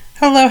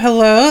Hello,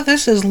 hello.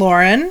 This is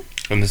Lauren.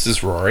 And this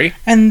is Rory.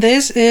 And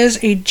this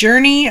is a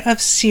journey of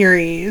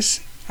series.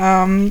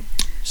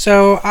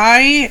 So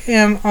I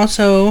am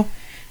also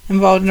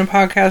involved in a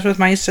podcast with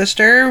my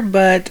sister,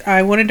 but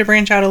I wanted to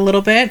branch out a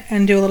little bit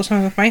and do a little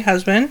something with my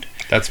husband.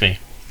 That's me.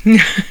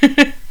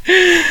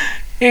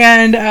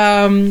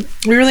 And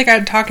we really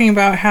got talking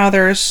about how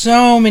there are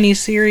so many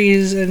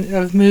series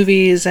of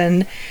movies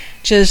and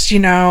just,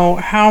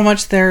 how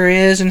much there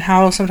is and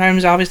how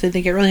sometimes obviously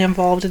they get really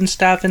involved in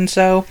stuff. And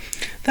so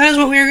that is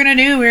what we're going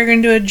to do. We're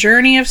going to do a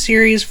journey of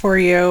series for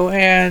you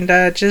and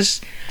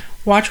just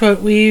watch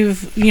what we've,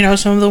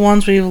 some of the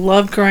ones we've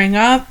loved growing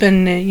up.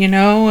 And,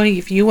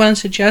 if you want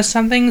to suggest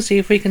something, see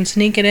if we can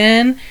sneak it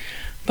in.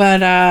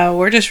 But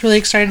we're just really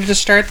excited to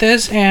start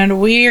this. And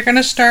we are going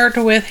to start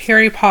with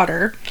Hary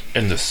Potter.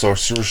 And the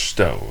Sorcerer's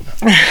Stone.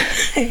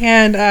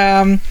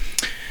 And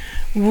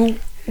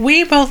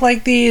we both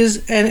like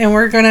these, and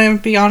we're going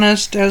to be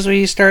honest as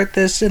we start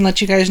this and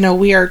let you guys know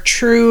we are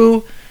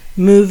true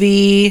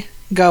movie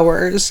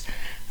goers.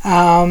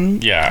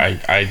 Yeah,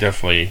 I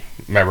definitely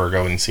remember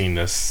going and seeing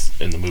this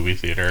in the movie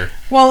theater.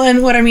 Well,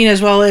 and what I mean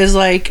as well is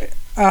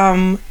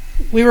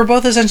we were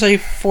both essentially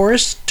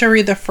forced to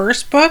read the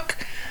first book.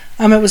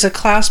 It was a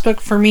class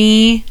book for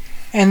me,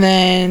 and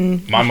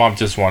then my mom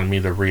just wanted me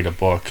to read a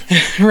book.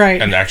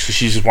 Right. And actually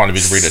she just wanted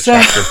me to read a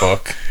chapter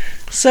book.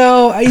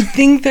 So I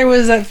think there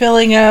was that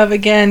feeling of,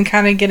 again,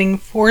 kind of getting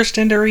forced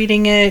into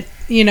reading it,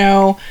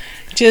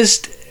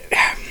 just...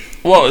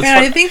 Well, and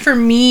I think for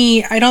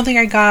me, I don't think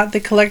I got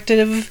the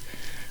collective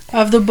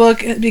of the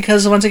book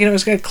because, once again, it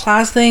was a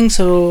class thing,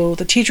 so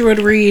the teacher would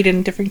read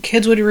and different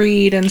kids would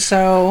read, and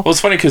so... Well, it's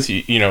funny because,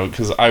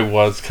 because I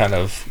was kind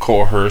of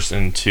coerced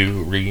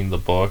into reading the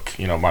book,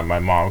 by my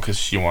mom, because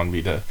she wanted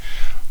me to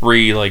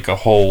read, a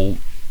whole,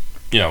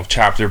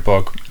 chapter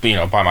book,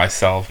 by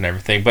myself and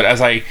everything. But as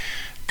I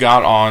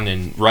got on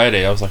and read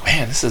it, I was like,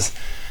 man, this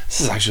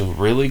is actually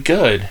really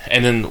good.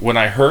 And then when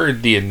I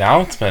heard the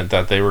announcement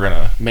that they were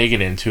gonna make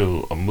it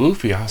into a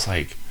movie, I was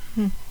like,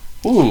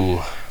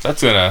 ooh,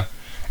 that's gonna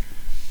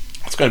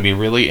be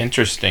really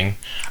interesting.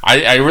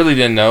 I really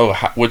didn't know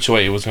which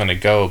way it was gonna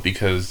go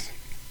because,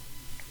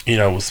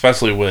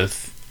 especially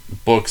with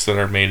books that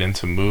are made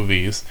into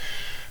movies,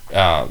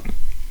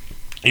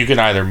 you can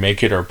either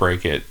make it or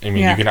break it. I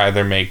mean, You can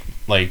either make,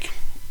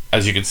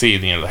 as you can see,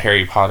 the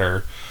Hary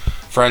Potter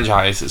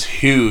franchise is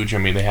huge. I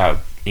mean, they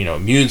have,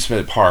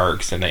 amusement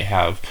parks, and they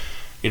have,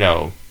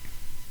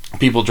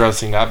 people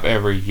dressing up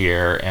every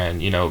year,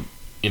 and,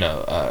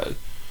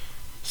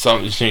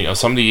 some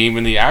of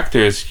even the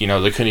actors, they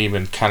couldn't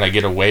even kind of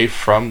get away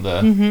from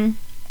the,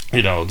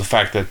 the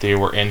fact that they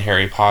were in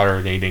Hary Potter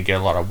and they didn't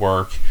get a lot of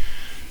work,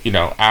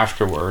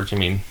 afterwards. I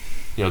mean,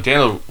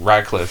 Daniel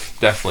Radcliffe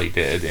definitely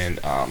did, and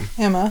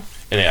Emma.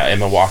 And yeah,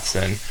 Emma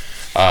Watson.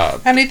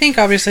 And I think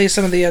obviously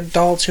some of the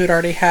adults who had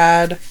already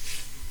had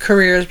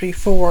careers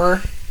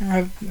before,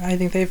 I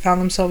think they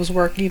found themselves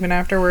work even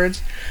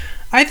afterwards.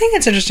 I think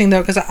it's interesting though,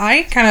 because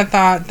I kind of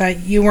thought that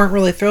you weren't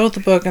really thrilled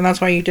with the book, and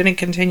that's why you didn't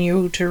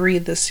continue to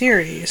read the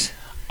series.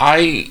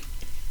 I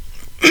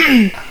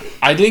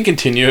didn't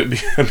continue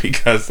it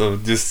because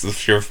of just the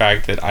sheer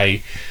fact that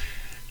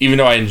even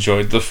though I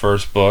enjoyed the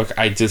first book,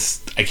 I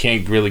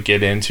can't really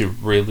get into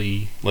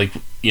really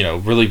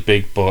really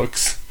big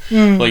books.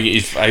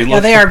 If I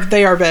look,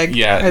 they are big.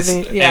 Yeah,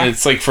 and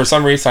it's for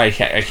some reason I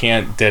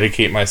can't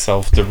dedicate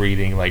myself to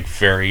reading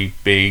very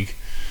big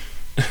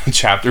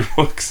chapter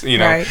books.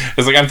 Right.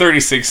 It's I'm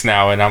 36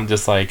 now, and I'm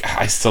just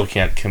I still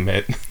can't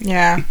commit.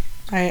 Yeah,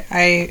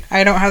 I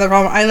don't have the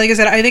problem. Like I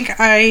said, I think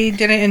I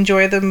didn't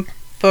enjoy the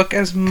book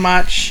as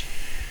much.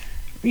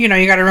 You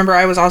got to remember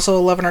I was also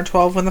 11 or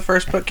 12 when the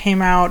first book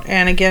came out,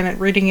 and again,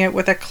 reading it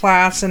with a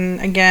class, and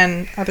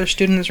again, other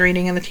students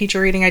reading and the teacher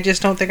reading, I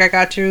just don't think I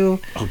got to...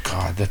 Oh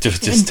god, that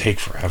just take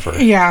forever.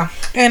 Yeah,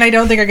 and I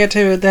don't think I get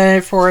to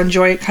therefore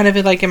enjoy it kind of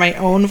in my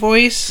own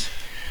voice,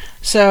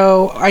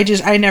 so I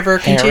never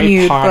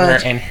continued. Harry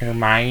Potter and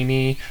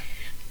Hermione,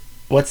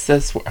 what's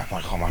this? I'm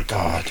like, oh my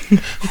god.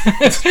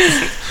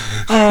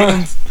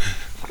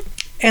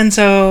 And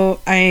so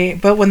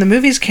but when the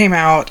movies came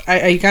out,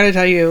 I gotta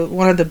tell you,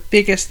 one of the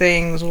biggest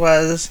things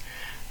was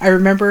I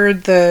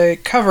remembered the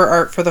cover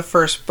art for the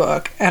first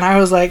book, and I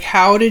was like,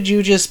 how did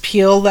you just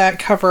peel that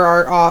cover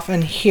art off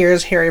and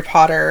here's Hary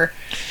Potter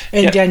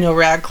and Daniel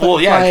Radcliffe?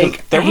 Well, yeah,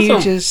 there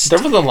was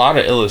a lot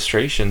of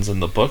illustrations in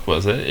the book,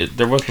 was it?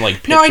 There wasn't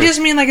pictures. No, I just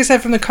mean, like I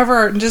said, from the cover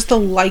art and just the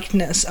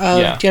likeness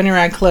of Daniel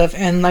Radcliffe,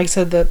 and like I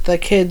said, the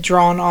kid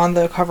drawn on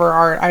the cover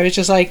art. I was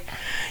just like,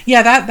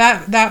 yeah,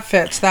 that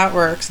fits, that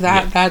works,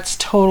 that's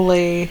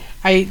totally,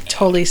 I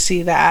totally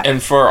see that.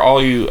 And for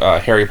all you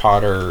Hary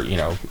Potter,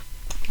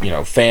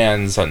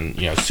 fans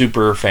and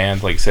super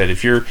fans, like I said,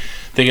 if you're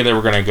thinking that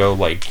we're gonna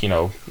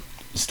go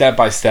step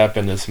by step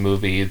in this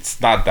movie,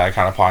 it's not that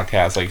kind of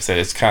podcast. Like I said,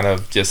 it's kind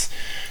of just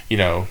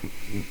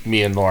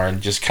me and Lauren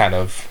just kind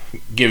of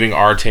giving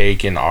our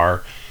take and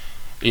our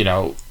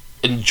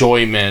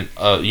enjoyment,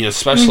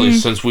 especially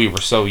since we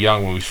were so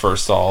young when we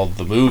first saw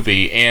the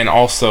movie, and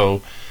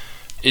also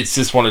it's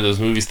just one of those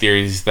movie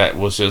theories that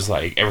was just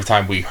like every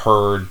time we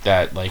heard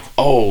that, like,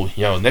 oh,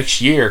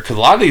 next year, because a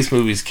lot of these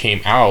movies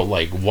came out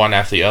like one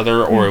after the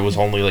other, or it was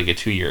only like a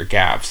 2-year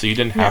gap, so you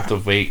didn't have to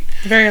wait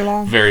very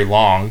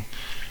long,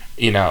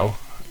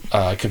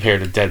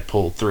 compared to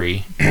Deadpool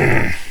 3.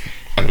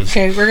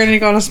 Okay, we're gonna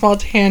go on a small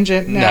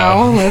tangent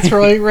now. No. Let's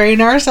really rein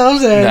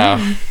ourselves in.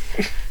 No,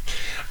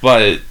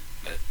 but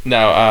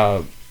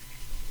no,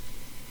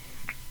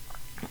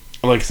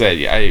 like I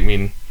said, I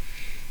mean,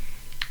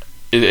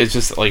 it's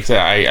just like I said.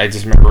 I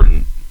just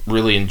remember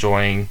really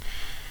enjoying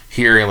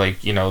hearing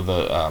like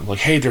the like,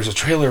 hey, there's a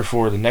trailer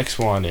for the next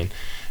one, and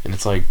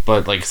it's like,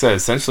 but like I said,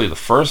 essentially the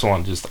first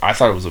one I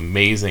thought it was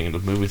amazing in the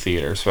movie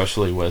theater,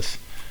 especially with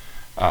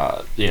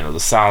the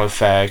sound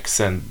effects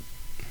and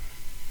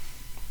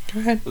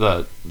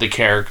the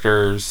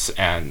characters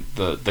and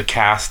the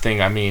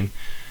casting. I mean,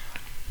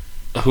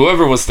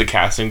 whoever was the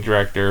casting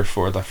director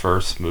for the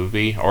first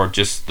movie, or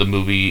just the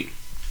movie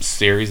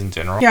series in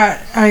general.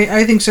 Yeah,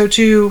 I think so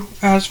too,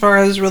 as far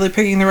as really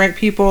picking the right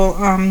people.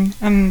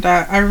 And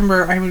I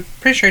remember, I'm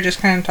pretty sure I just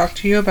kind of talked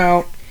to you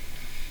about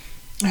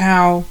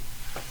how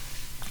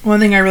one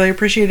thing I really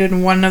appreciated,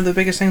 and one of the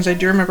biggest things I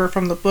do remember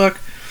from the book,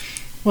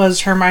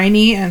 was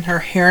Hermione and her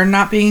hair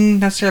not being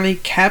necessarily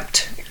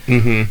kept.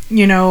 Mm-hmm.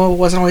 It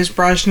wasn't always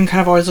brushed and kind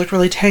of always looked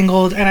really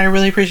tangled, and I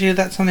really appreciated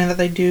that's something that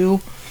they do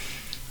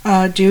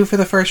for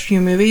the first few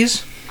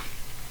movies.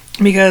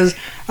 Because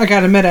I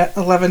gotta admit, at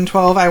 11,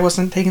 12, I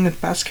wasn't taking the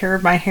best care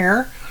of my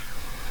hair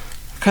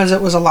because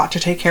it was a lot to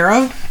take care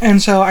of.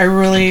 And so I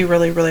really,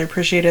 really, really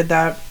appreciated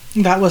that.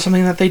 That was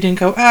something that they didn't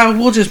go,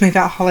 we'll just make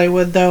that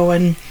Hollywood though,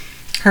 and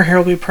her hair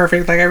will be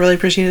perfect. Like, I really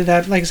appreciated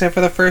that. Like I said,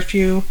 for the first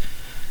few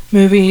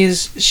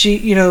movies, she,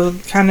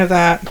 kind of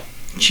that,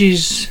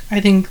 I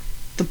think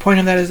the point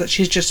of that is that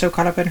she's just so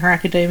caught up in her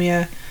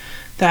academia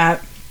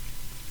that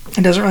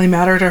it doesn't really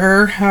matter to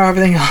her how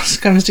everything else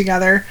comes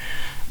together.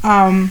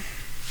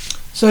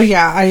 So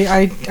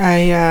yeah,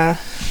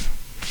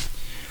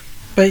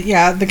 but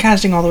yeah, the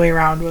casting all the way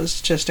around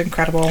was just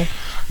incredible.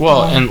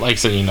 Well, and like I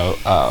said,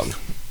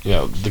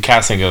 the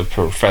casting of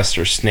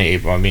Professor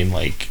Snape, I mean,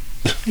 like,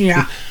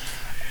 yeah,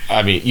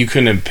 I mean, you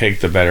couldn't have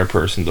picked a better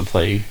person to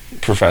play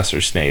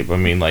Professor Snape. I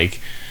mean, like,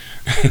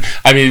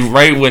 I mean,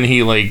 right when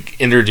he like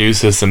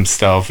introduces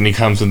himself and he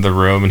comes in the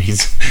room and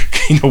he's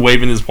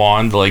waving his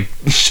wand to like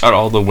shut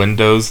all the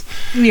windows,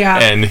 yeah,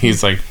 and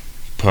he's like,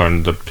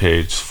 turn to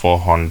page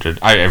 400.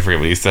 I forget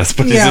what he says,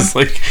 but it's just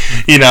like,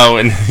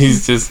 and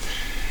he's just,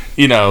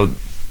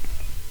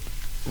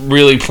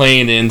 really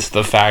playing into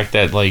the fact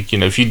that, like,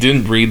 if you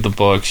didn't read the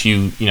books,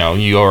 you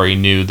already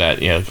knew that,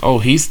 oh,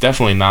 he's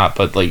definitely not.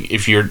 But like,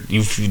 if you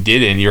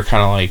didn't, you're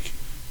kind of like,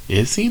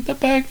 is he the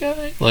bad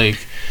guy? Like,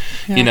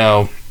 and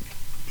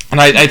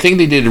I think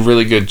they did a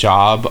really good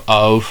job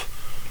of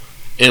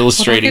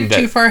illustrating that.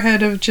 Too far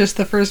ahead of just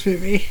the first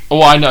movie.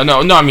 Well, I know,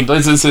 no. I mean,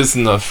 this is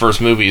in the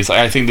first movies.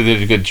 I think they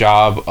did a good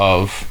job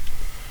of,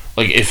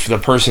 like, if a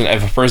person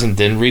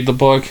didn't read the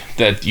book,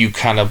 that you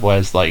kind of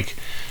was like,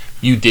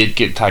 you did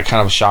get kind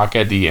of a shock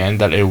at the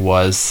end that it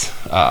was,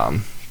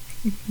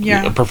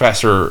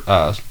 Professor.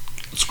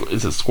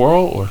 Is it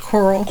Squirrel or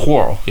Quirrell?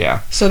 Quirrell, yeah.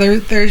 So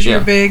there's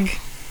your big.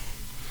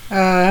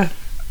 What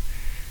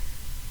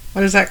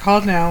is that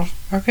called now?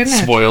 Oh,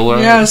 goodness. Spoiler.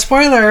 Yeah,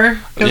 spoiler.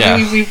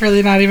 Because we've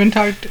really not even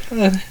talked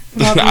about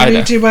the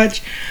movie too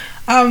much.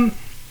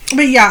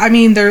 But yeah, I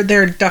mean,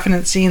 there are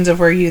definite scenes of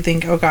where you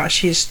think, oh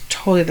gosh, he's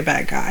totally the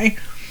bad guy.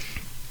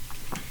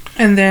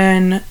 And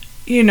then,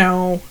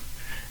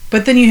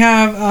 but then you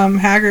have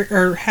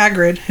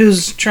Hagrid,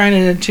 who's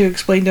trying to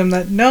explain to him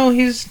that, no,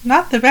 he's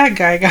not the bad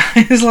guy,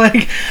 guys.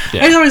 Like, I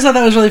just always thought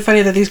that was really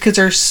funny that these kids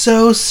are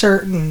so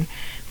certain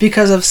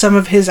because of some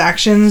of his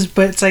actions,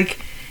 but it's like,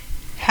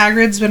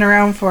 Hagrid's been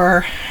around for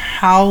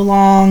how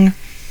long?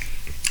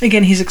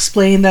 Again, he's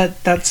explained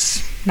that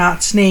that's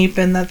not Snape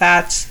and that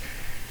that's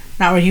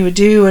not what he would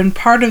do. And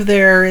part of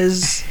their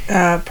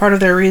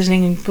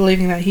reasoning and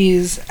believing that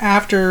he's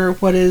after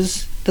what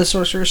is the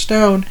Sorcerer's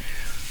Stone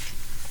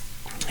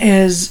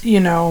is,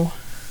 oh,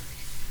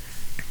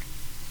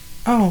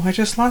 I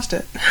just lost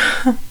it.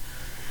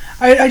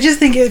 I just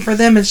think for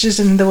them it's just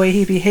in the way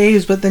he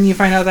behaves, but then you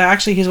find out that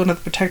actually he's one of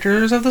the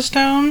protectors of the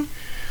stone.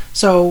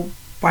 So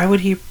why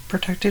would he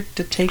protect it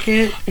to take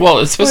it? Well,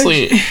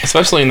 especially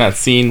in that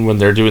scene when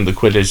they're doing the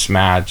Quidditch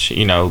match,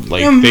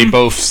 they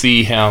both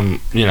see him,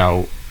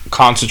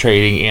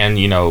 concentrating and,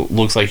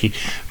 looks like he...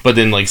 But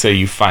then, like, say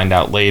you find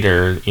out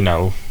later,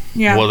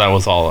 what that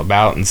was all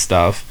about and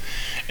stuff.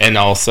 And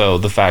also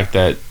the fact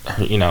that,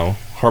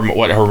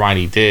 what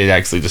Hermione did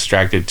actually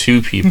distracted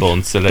two people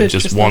instead of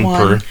just one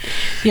per...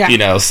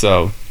 Yeah.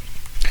 So...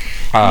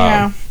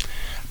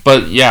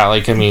 But, yeah,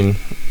 like, I mean...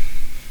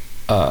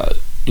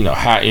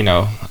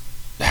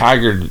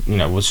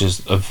 Hagrid, was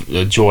just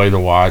a joy to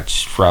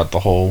watch throughout the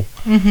whole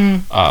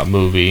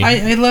movie.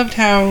 I loved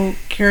how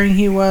caring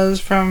he was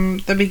from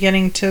the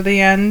beginning to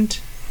the end.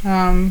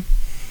 And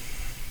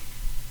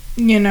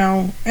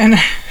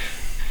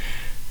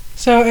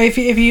so if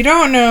you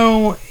don't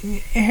know,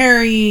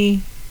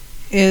 Harry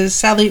is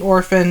sadly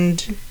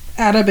orphaned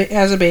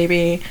as a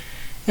baby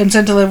and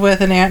sent to live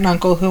with an aunt and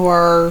uncle who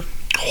are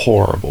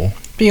horrible.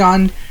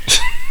 Beyond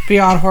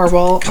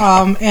horrible.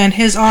 And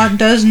his aunt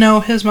does know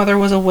his mother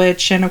was a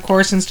witch, and of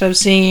course, instead of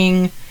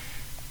seeing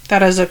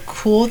that as a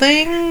cool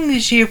thing,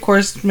 she of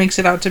course makes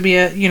it out to be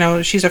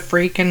she's a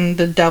freak and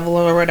the devil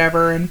or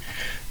whatever. And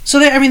so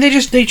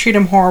they treat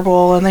him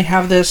horrible, and they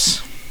have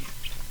this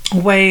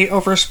way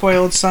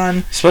overspoiled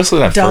son. Especially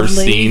that Dudley. First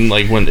scene,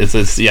 like when it's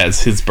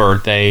his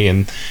birthday,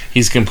 and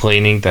he's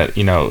complaining that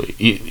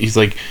he's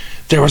like,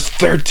 there was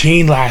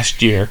 13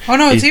 last year. Oh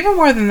no, it's even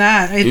more than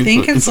that. I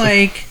think it's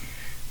like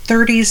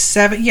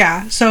 37.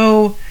 Yeah,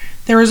 so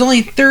there was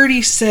only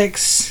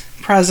 36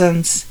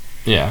 presents.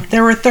 Yeah,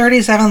 there were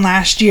 37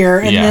 last year,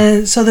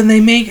 and then they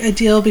make a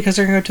deal because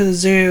they're gonna go to the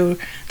zoo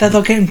that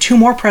they'll get him 2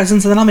 more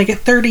presents, and then I'll make it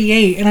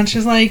 38. And it's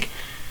just like,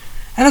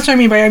 and that's what I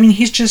mean by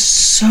he's just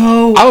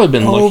so. I would have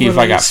been lucky if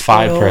I got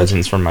spoiled. 5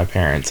 presents from my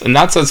parents, and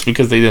not just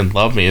because they didn't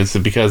love me. It's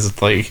because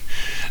it's like,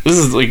 this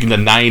is like the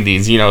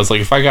 90s. It's like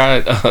if I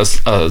got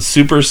a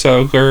Super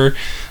Soaker,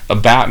 a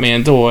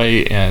Batman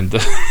toy, and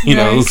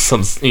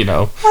some.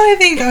 Well, I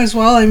think as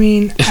well. I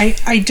mean,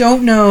 I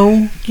don't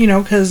know.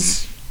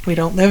 Because we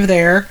don't live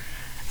there.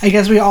 I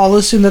guess we all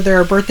assume that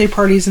there are birthday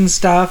parties and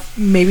stuff.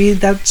 Maybe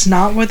that's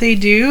not what they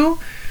do.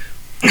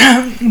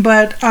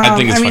 But I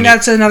mean, funny.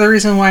 That's another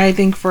reason why I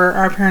think for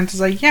our parents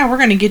is like, yeah, we're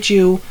going to get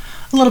you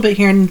a little bit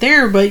here and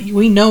there, but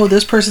we know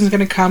this person's going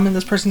to come and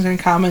this person's going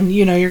to come, and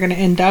you're going to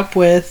end up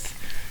with.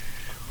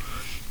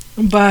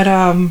 But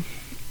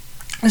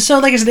so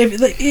like I said,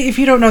 if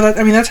you don't know that,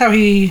 I mean, that's how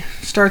he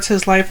starts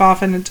his life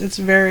off, and it's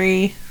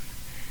very,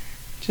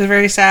 just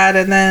very sad.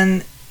 And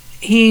then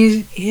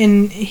he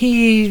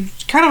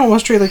kind of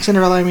almost treated like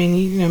Cinderella. I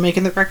mean,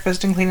 making the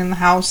breakfast and cleaning the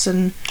house.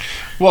 And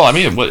well, I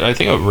mean, what I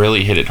think it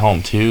really hit it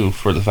home too,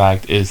 for the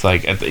fact is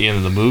like at the end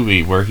of the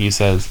movie where he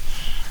says,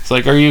 it's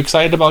like, are you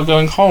excited about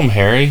going home,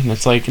 Harry? And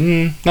it's like,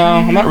 no,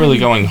 I'm not really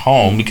going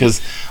home, because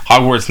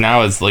Hogwarts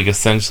now is like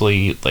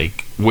essentially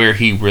like where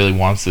he really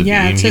wants to be.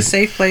 Yeah, it's his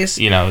safe place.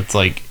 It's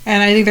like,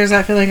 and I think there's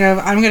that feeling of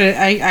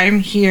I'm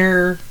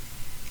here,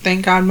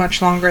 thank God,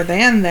 much longer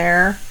than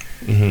there.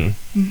 Mm-hmm.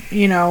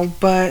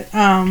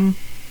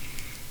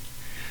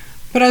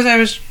 But as I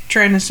was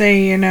trying to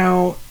say,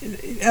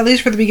 at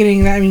least for the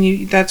beginning, I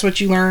mean, that's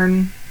what you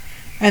learn.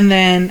 And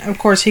then, of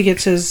course, he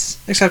gets his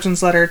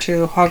acceptance letter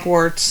to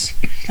Hogwarts,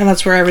 and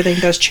that's where everything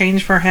does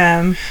change for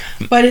him.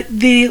 But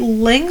the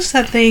lengths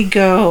that they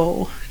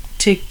go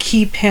to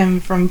keep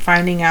him from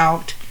finding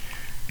out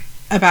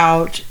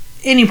about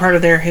any part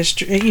of their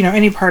history,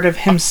 any part of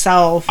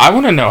himself. I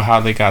want to know how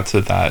they got to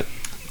that.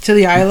 To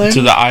the island?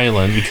 To the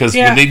island, because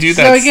when they do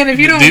that, so again, if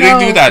you don't know,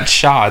 they do that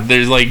shot,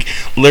 there's like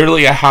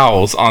literally a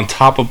house on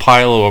top of a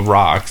pile of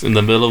rocks in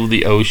the middle of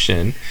the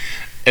ocean,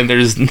 and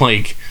there's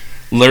like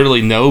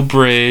literally no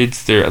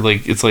bridge. There,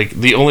 like, it's like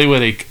the only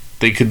way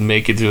they could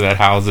make it to that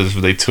house is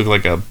if they took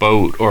like a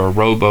boat or a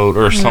rowboat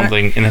or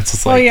something, and it's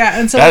just like,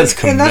 and so that is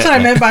commitment. And that's what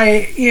I meant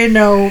by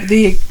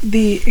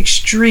the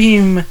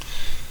extreme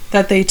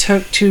that they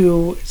took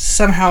to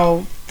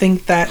somehow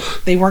think that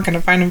they weren't going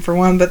to find him, for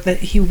one, but that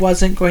he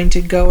wasn't going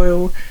to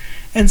go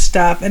and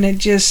stuff. And it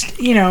just,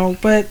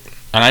 but...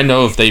 And I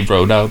know if they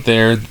rode out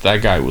there,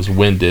 that guy was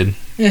winded.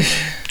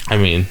 I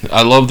mean,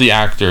 I love the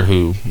actor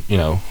who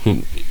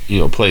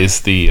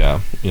plays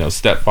the,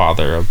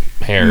 stepfather of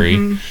Harry.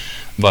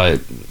 Mm-hmm. But,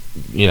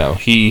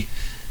 he...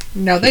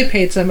 No, they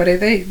paid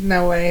somebody.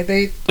 No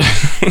way.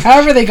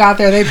 However they got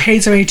there, they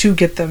paid somebody to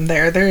get them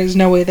there. There is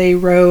no way they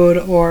rode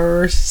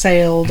or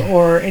sailed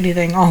or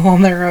anything all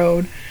on their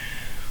own.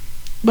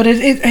 But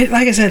it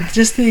like I said,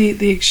 just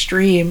the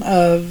extreme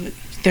of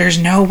there's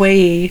no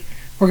way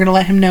we're going to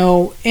let him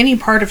know any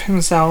part of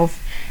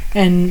himself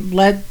and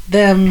let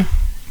them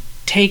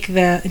take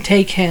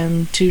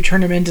him to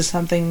turn him into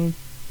something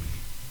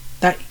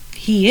that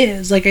he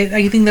is. Like,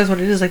 I think that's what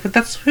it is. Like, but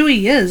that's who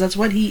he is. That's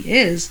what he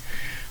is.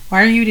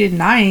 Why are you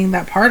denying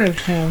that part of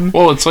him?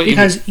 Well, it's like,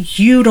 because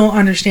you don't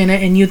understand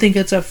it and you think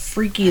it's a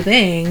freaky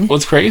thing.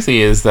 What's crazy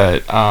is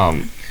that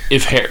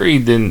if Harry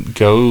didn't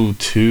go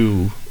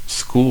to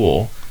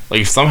school,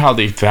 like if somehow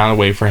they found a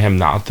way for him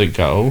not to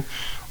go,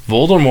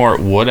 Voldemort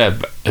would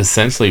have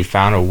essentially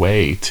found a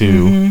way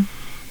to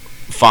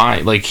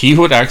find, like, he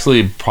would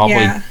actually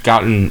probably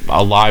gotten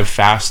alive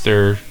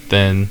faster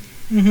than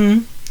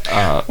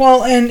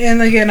well,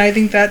 and again, I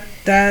think that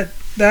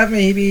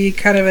may be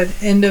kind of an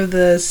end of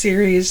the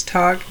series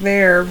talk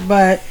there,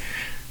 but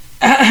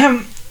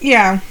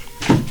yeah.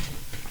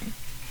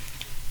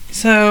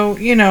 So,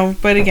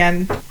 but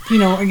again,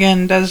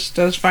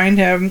 does find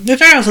him,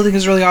 which I also think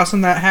is really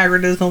awesome that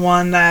Hagrid is the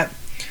one that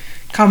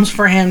comes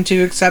for him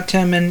to accept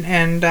him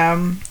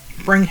and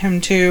bring him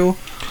to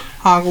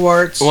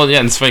Hogwarts. Well,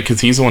 yeah, it's funny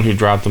because he's the one who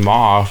dropped him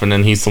off, and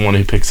then he's the one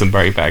who picks him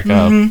right back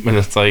up, and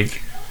it's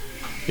like,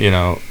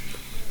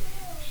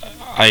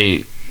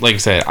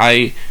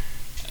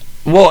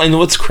 well, and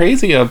what's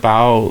crazy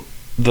about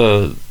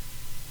the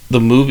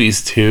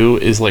movies too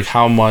is like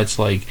how much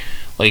like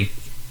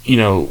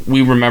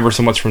we remember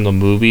so much from the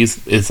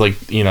movies. It's like,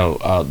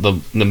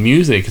 the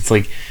music. It's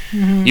like,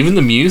 even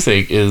the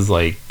music is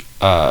like,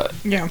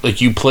 like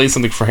you play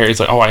something for Harry. It's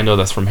like, oh, I know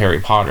that's from Harry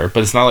Potter,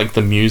 but it's not like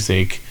the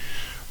music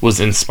was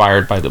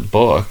inspired by the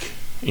book.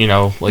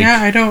 Like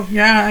I don't.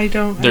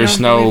 There's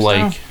no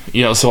like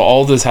so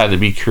all this had to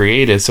be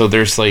created. So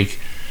there's like,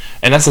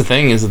 and that's the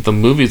thing is that the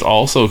movies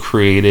also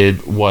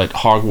created what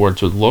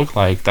Hogwarts would look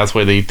like. That's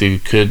why they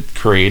could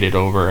create it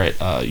over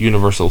at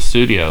Universal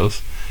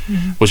Studios.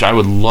 Which I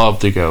would love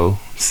to go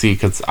see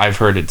because I've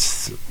heard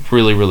it's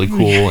really, really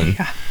cool. And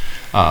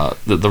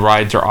the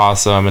rides are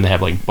awesome, and they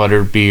have like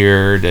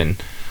Butterbeard,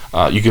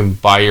 and you can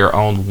buy your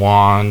own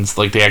wands.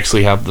 Like they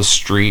actually have the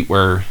street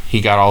where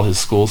he got all his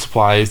school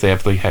supplies. They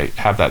have to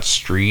have that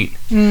street.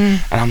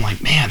 And I'm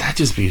like, man, that'd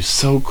just be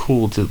so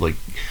cool to like,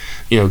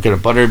 get a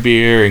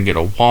Butterbeer and get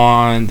a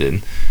wand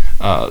and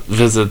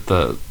visit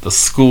the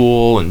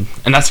school. And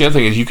that's the other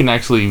thing is you can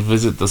actually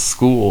visit the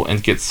school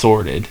and get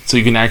sorted. So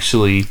you can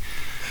actually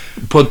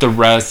put the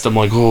rest. I'm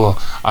like,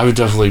 oh, I would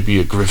definitely be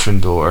a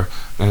Gryffindor.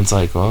 And it's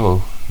like,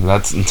 oh,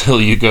 that's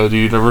until you go to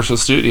Universal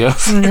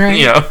Studios.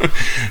 Right.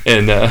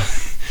 And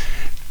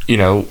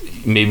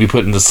maybe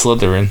put into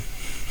Slytherin.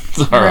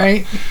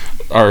 Right.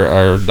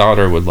 Our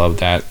daughter would love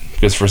that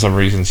because for some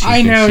reason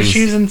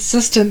she's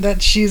insistent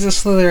that she's a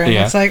Slytherin.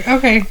 It's like,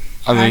 okay.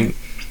 I mean,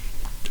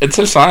 it's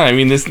just fine. I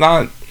mean, it's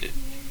not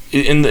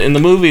in the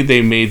movie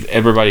they made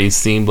everybody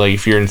seem like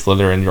if you're in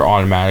Slytherin you're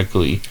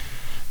automatically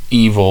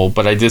evil,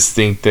 but I just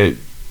think that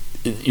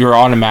you're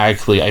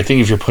automatically, I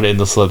think if you're put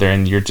into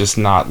Slytherin you're just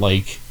not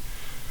like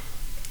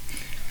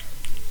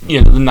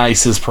the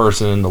nicest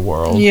person in the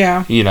world.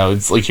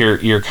 It's like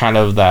you're kind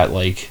of that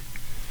like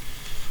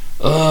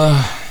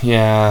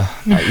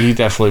you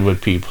definitely would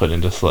be put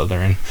into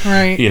Slytherin,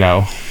 right?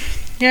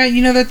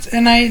 That's,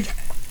 and I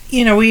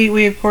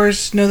we of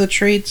course know the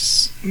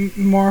traits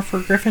more for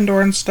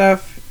Gryffindor and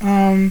stuff,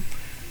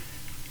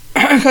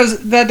 because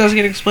that does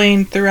get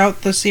explained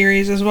throughout the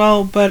series as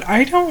well. But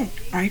I still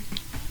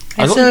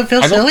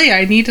feel silly.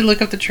 I need to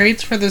look up the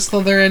traits for the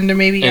Slytherin to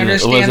maybe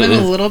understand them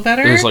a little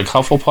better. There's like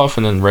Hufflepuff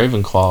and then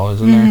Ravenclaw,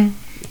 isn't there?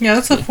 Yeah,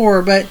 that's the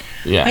 4. But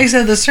like I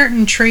said, the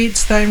certain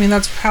traits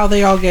that's how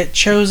they all get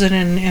chosen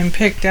and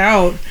picked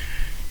out.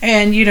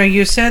 And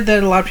you said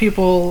that a lot of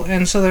people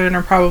in Slytherin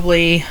are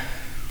probably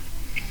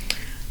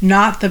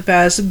not the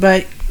best,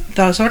 but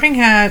the Sorting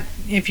Hat,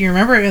 if you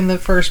remember in the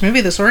first movie,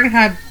 the Sorting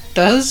Hat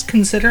does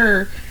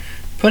consider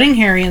putting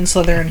Harry in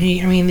Slytherin.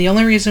 The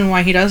only reason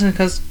why he doesn't is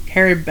because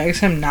Harry begs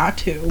him not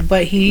to,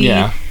 but he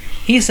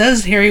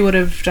says Harry would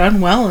have done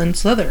well in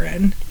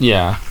Slytherin.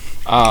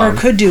 Or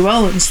could do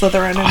well in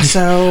Slytherin, and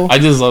so I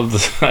just love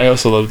this. I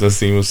also love the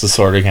scene with the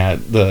Sorting Hat.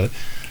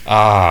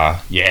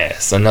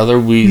 Yes, another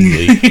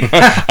Weasley.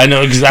 I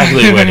know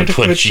exactly where to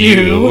put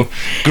you.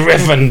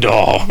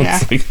 Gryffindor. Yeah.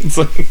 It's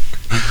like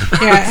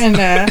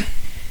and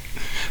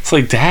it's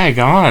like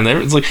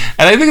daggone. It's like,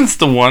 and I think it's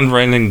the one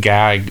running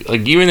gag.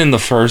 Like even in the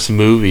first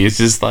movie, it's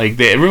just like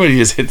everybody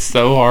just hits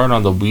so hard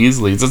on the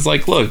Weasleys. It's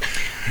like, look,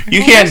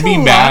 you can't be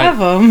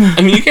mad.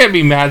 I mean, you can't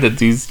be mad that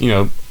these,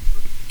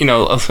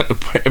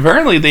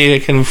 apparently they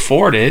can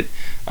afford it.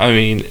 I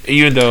mean,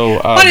 even though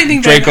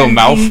Draco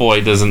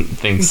Malfoy doesn't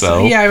think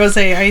so. Yeah, I would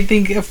say I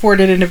think afford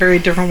it in a very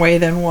different way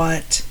than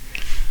what,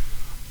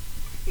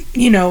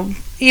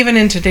 even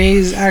in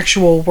today's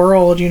actual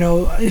world,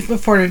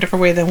 afford it in a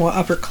different way than what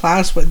upper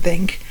class would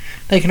think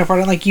they can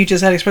afford it. Like you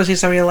just said, especially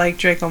somebody like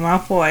Draco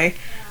Malfoy.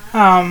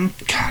 And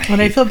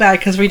I feel bad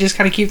because we just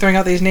kind of keep throwing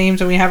out these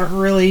names and we haven't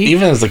really.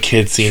 Even as a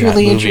kid seeing that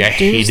movie, I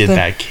hated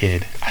that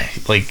kid.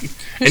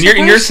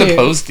 You're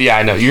supposed to. Yeah,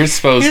 I know you're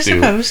supposed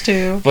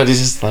to. But it's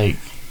just like.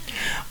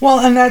 Well,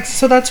 and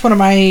that's one of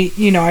my,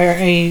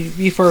 I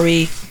before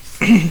we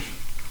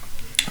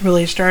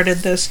really started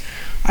this,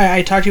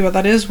 I talked to you about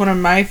that is one of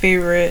my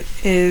favorite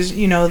is,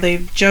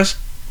 they've just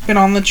been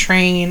on the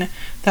train.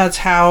 That's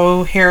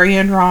how Harry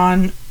and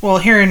Ron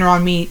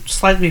meet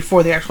slightly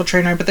before the actual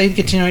train ride, but they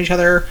get to know each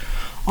other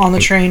on the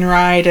train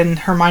ride, and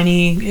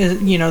Hermione is,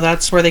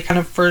 that's where they kind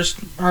of first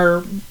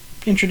are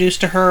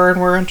introduced to her, and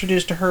we're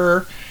introduced to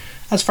her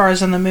as far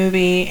as in the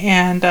movie,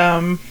 and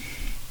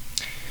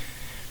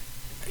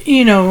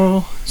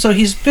so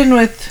he's been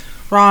with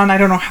Ron, I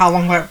don't know how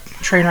long that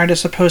train ride is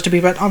supposed to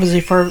be, but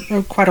obviously for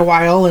quite a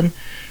while, and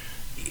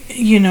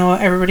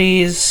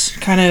everybody's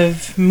kind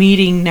of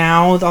meeting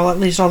now, at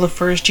least all the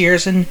first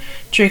years, and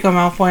Draco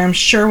Malfoy, I'm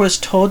sure, was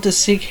told to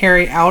seek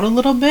Harry out a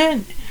little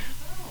bit.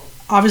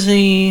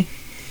 Obviously,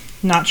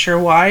 not sure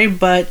why,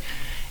 but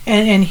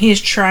and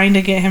he's trying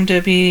to get him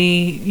to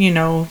be,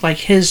 like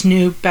his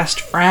new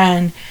best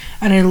friend,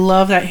 and I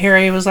love that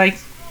Harry was like,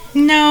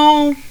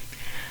 no,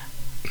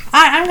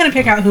 I'm going to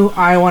pick out who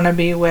I want to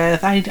be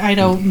with. I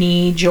don't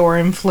need your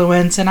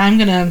influence, and I'm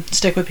going to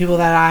stick with people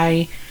that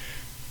I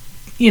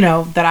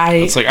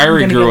It's like I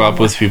already grew up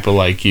with people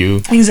like you.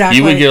 Exactly.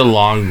 You would get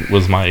along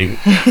with my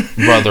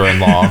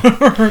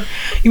brother-in-law.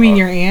 You mean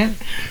your aunt?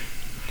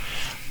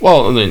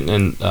 Well,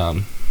 and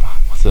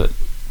what's it?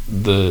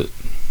 The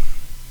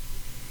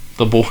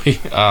boy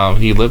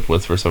he lived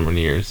with for so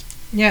many years.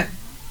 Yeah.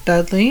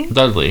 Dudley.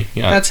 Dudley,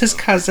 yeah. That's his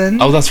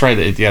cousin. Oh, that's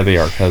right. Yeah, they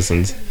are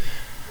cousins.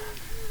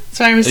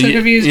 So I was so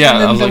confused. Yeah,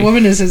 and then the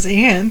woman is his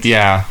aunt.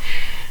 Yeah.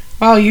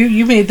 Wow,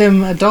 you made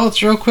them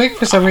adults real quick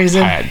for some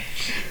reason.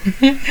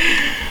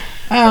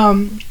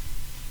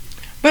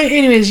 But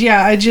anyways,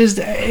 yeah,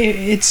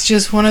 it's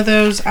just one of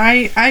those.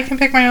 I can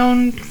pick my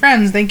own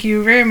friends. Thank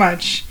you very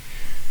much.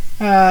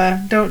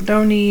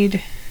 Don't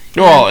need.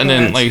 Well, and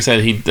then like I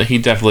said, he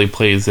definitely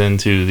plays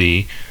into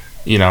the,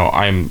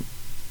 I'm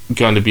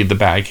going to be the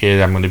bad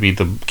kid. I'm going to be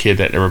the kid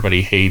that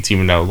everybody hates,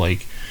 even though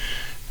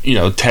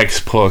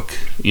textbook,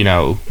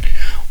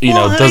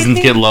 doesn't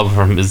get love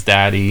from his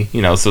daddy,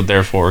 so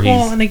therefore he's...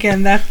 Well, and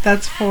again,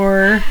 that's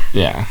for...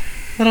 Yeah.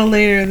 A little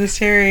later in the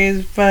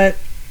series, but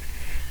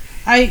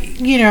I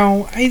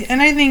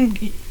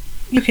think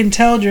you can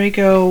tell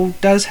Draco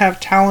does have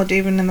talent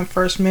even in the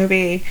first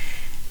movie,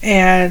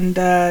 and,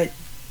 but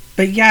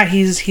yeah,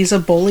 he's a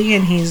bully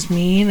and he's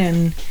mean,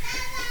 and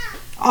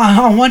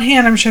on one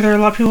hand, I'm sure there are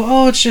a lot of people,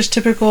 oh, it's just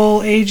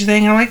typical age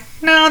thing, and I'm like,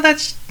 no,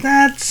 that's,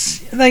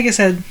 like I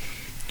said,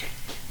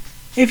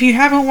 if you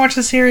haven't watched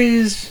the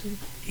series,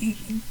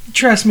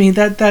 trust me,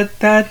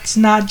 that's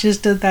not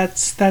just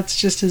that's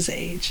just his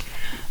age.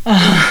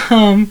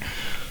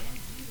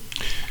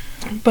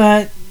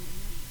 But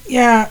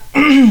yeah,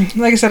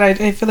 like I said,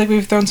 I feel like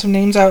we've thrown some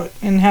names out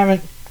and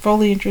haven't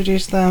fully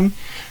introduced them.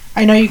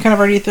 I know you kind of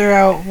already threw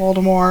out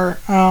Voldemort,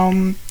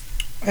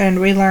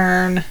 and we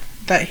learn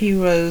that he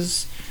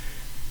was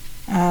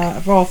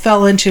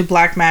fell into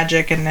black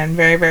magic and then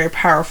very, very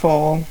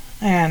powerful,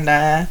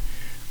 and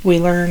we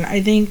learn,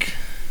 I think,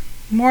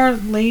 more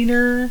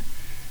later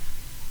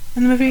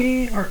in the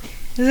movie, or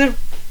is it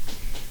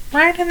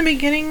right in the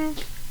beginning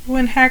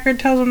when Hagrid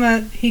tells him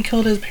that he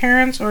killed his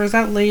parents, or is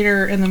that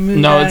later in the movie?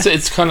 No,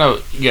 it's kind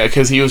of,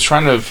 because he was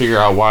trying to figure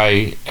out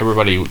why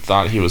everybody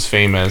thought he was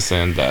famous,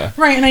 and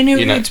right, and I knew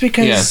it's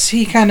because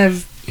he kind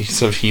of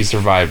he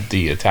survived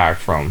the attack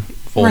from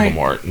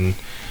Voldemort, right. And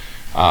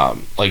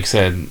like I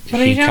said,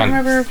 but I don't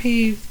remember if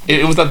he.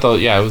 It was at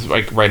it was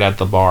like right at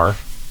the bar.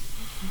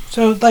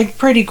 So like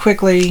pretty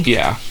quickly,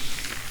 yeah,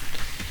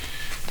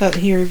 that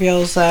he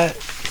reveals that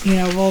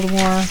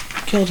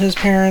Voldemort killed his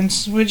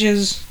parents, which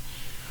is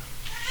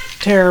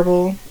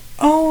terrible.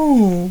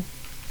 Oh,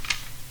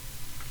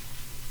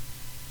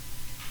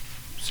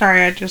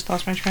 sorry, I just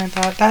lost my train of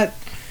thought.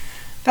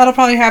 That'll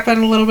probably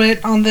happen a little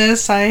bit on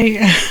this.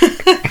 Sometimes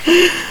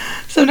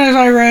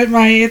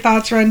my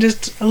thoughts run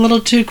just a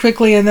little too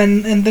quickly, and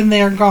then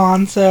they are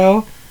gone.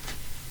 So,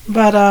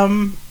 but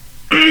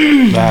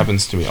that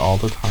happens to me all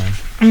the time.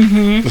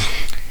 Mm-hmm.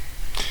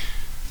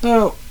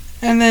 So,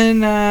 and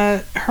then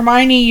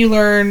Hermione, you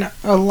learn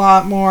a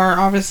lot more.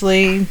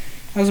 Obviously,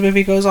 as the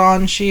movie goes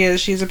on,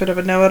 she's a bit of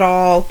a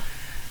know-it-all.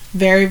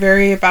 Very,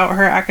 very about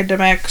her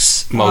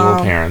academics.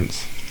 Muggle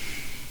parents.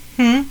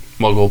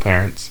 Muggle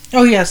parents.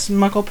 Oh yes,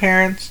 Muggle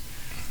parents.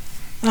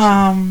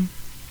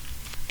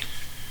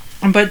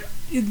 But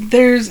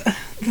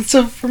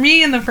so for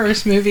me in the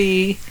first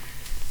movie,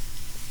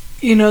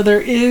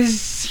 there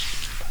is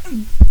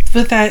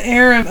with that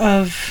air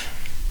of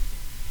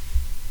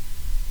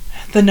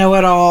the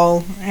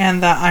know-it-all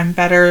and that I'm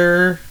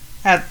better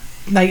at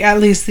at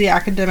least the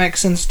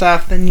academics and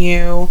stuff than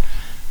you.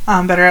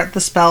 I'm better at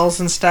the spells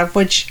and stuff,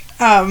 which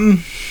I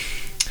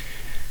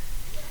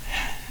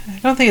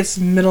don't think it's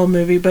middle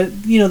movie,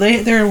 but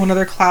they're in one of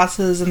their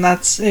classes, and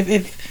that's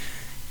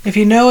if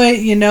you know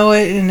it, you know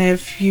it, and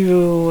if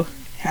you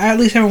at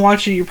least haven't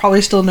watched it, you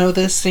probably still know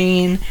this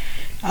scene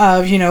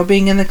of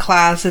being in the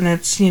class, and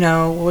it's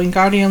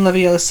Wingardium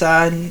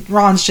Leviosa, and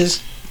Ron's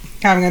just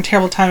having a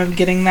terrible time of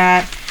getting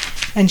that,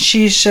 and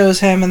she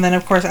shows him, and then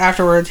of course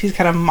afterwards he's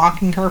kind of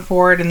mocking her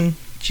for it, and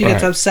she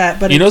gets upset.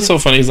 But what's so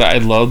funny is that I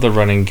love the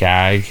running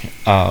gag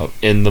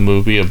in the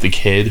movie of the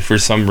kid. For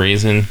some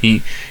reason,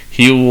 he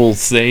will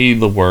say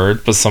the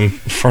word, but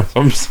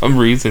for some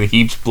reason he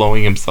keeps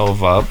blowing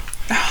himself up.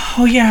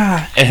 Oh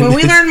yeah, well,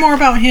 we learn more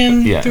about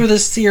him through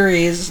this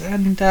series,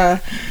 and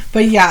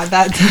but yeah,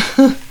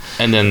 that.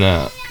 And then,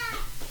 of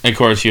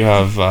course, you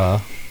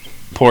have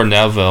poor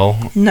Neville.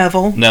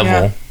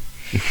 Yeah.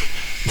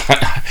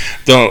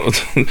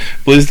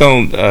 Please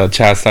don't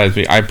chastise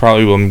me. I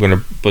probably am going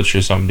to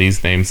butcher some of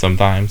these names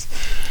sometimes,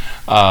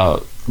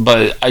 but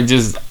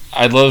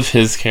I love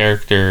his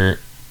character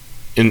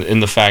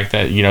in the fact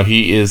that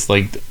he is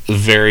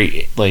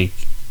very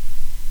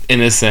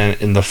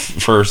innocent in the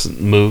first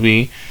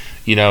movie,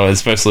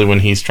 especially when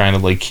he's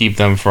trying to keep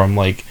them from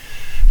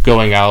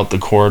going out the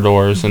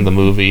corridors in the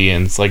movie,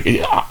 and it's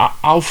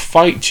I'll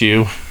fight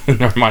you, and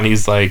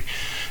Hermione's like,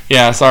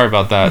 yeah, sorry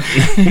about that.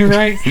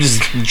 Right. He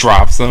just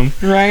drops them.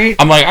 Right.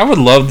 I'm I would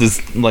love to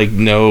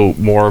know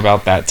more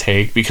about that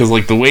take, because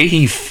the way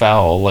he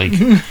fell,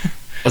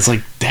 it's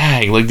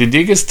dang, did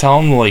you just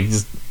tell him to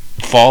just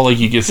fall like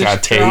you just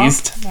got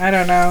tased? I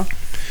don't know.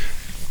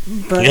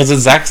 But because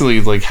it's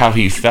actually how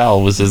he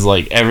fell was just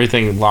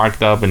everything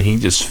locked up, and he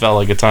just fell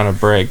like a ton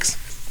of bricks.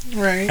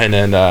 Right. And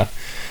then of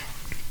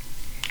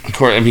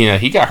course,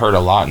 he got hurt a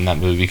lot in that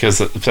movie, because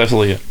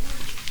especially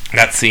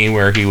that scene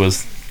where he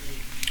was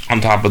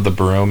on top of the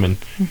broom, and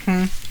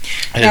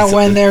now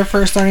when they're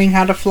first learning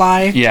how to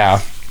fly.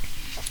 Yeah,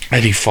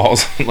 and he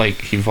falls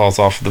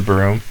off the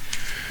broom.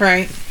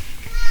 Right.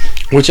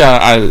 Which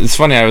it's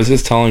funny. I was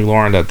just telling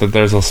Lauren that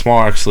there's a small,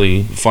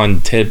 actually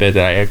fun tidbit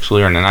that I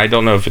actually learned, and I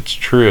don't know if it's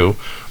true,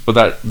 but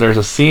that there's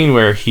a scene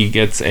where he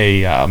gets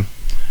a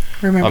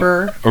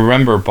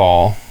remember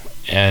ball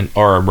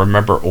or a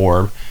remember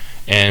orb,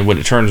 and when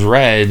it turns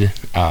red,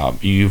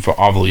 you've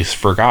obviously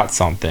forgot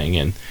something,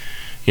 and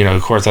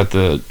of course at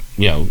the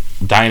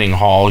dining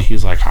hall,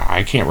 he's like,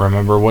 I can't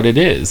remember what it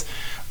is,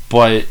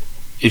 but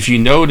if you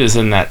notice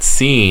in that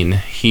scene,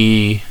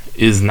 he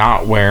is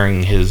not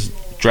wearing his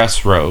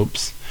dress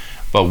robes,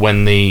 but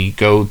when they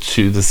go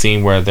to the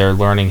scene where they're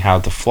learning how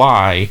to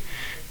fly,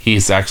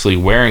 he's actually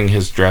wearing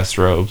his dress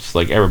robes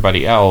like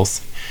everybody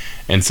else.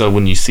 And so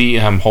when you see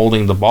him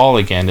holding the ball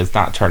again, it's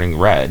not turning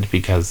red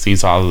because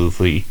he's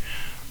obviously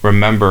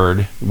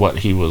remembered what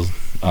he was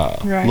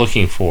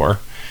looking for.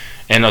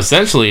 And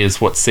essentially it's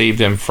what saved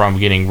him from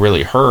getting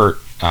really hurt,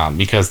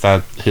 because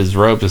that his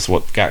robe is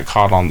what got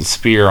caught on the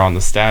spear on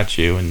the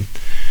statue, and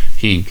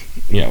he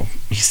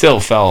still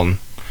fell and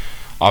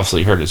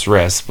obviously hurt his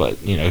wrist, but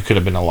it could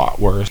have been a lot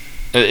worse.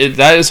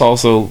 That is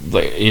also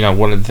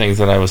one of the things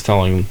that I was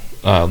telling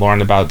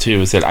Lauren about too,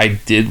 is that I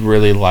did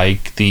really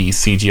like the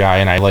CGI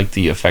and I like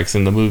the effects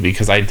in the movie,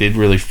 because I did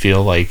really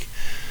feel like,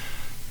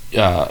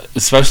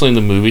 especially in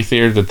the movie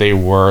theater, that they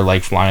were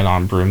like flying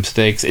on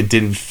broomsticks. It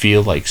didn't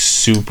feel like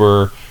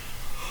super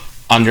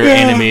under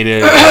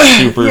animated or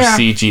super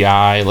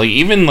CGI. Like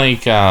even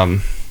like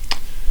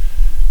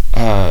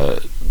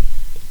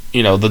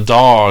the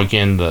dog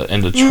and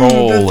the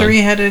troll, the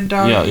three-headed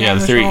dog,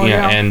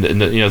 and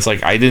it's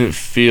like I didn't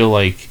feel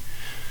like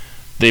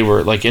they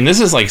were like, and this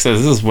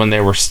is when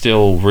they were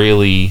still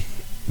really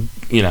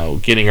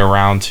getting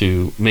around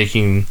to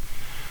making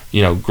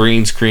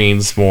green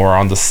screens more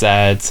on the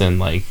sets, and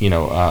like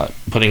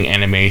putting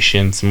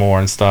animations more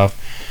and stuff,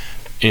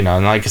 and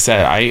like I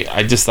said,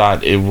 I just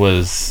thought it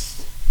was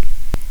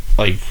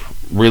like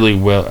really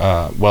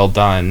well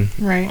done,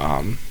 right.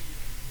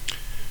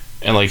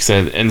 And like I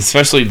said, and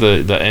especially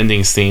the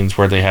ending scenes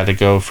where they had to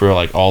go through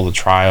like all the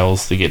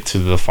trials to get to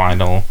the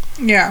final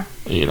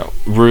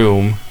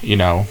room.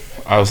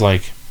 I was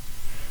like,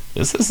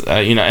 this is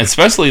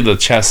especially the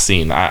chess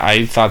scene.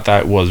 I thought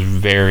that was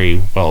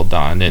very well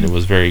done, and it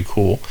was very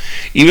cool,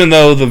 even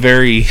though the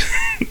very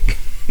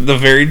the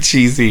very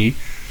cheesy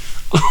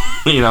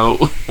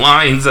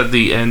lines at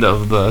the end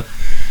of the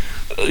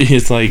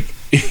he's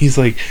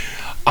like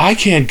I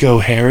can't go,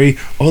 Harry,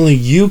 only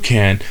you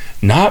can,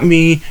 not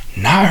me,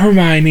 not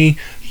Hermione,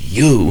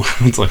 you.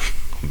 It's like,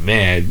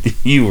 man,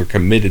 you were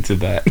committed to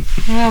that.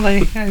 Well,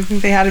 I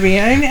think they had to be.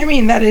 I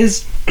mean, that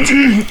is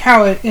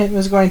how it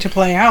was going to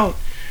play out.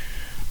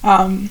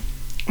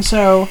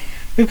 So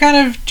we've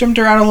kind of jumped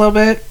around a little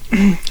bit.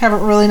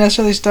 Haven't really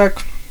necessarily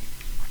stuck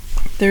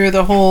through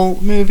the whole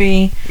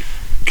movie.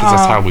 Because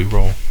that's how we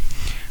roll.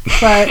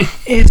 But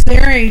is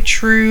there a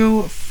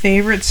true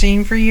favorite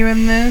scene for you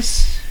in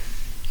this?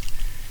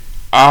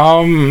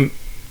 And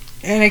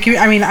it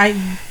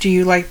can, do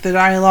you like the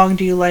dialogue?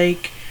 Do you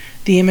like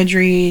the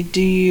imagery?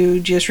 Do you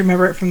just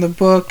remember it from the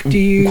book? Do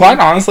you? Quite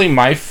honestly,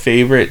 my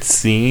favorite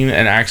scene,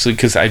 and actually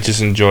because I just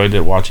enjoyed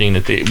it watching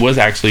it was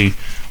actually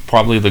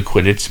probably the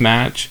Quidditch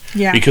match.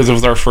 Yeah. Because it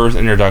was our first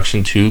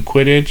introduction to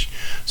Quidditch.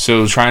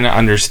 So trying to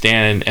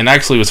understand, and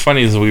actually what's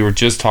funny is we were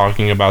just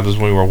talking about this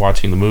when we were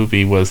watching the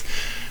movie, was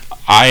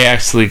I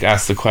actually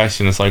asked the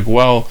question, it's like,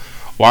 well,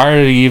 why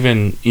are they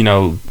even,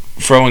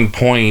 throwing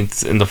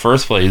points in the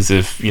first place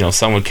if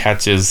someone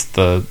catches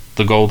the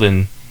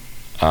golden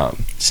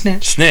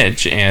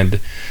snitch and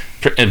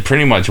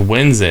pretty much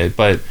wins it,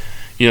 but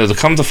to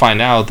come to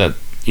find out that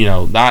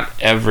not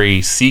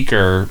every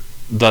seeker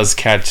does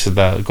catch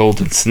the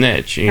golden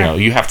snitch.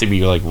 You have to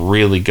be like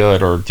really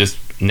good or just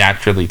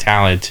naturally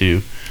talented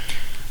to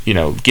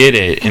get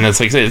it, and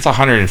it's like I said, it's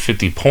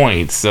 150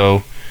 points,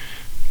 so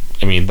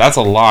I mean that's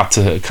a lot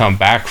to come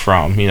back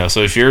from.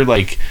 So if you're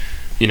like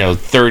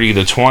 30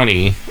 to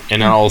 20,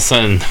 and then all of a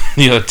sudden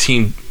the other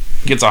team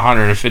gets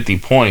 150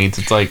 points,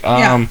 it's like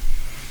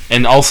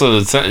and also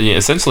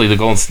essentially the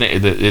golden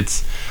snake,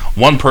 it's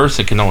one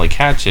person can only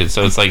catch it,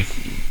 so it's like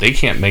they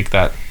can't make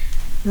that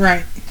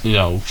right.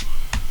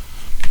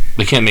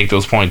 They can't make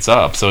those points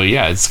up. So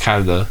yeah, it's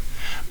kind of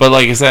but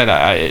like I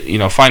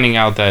said, finding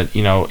out that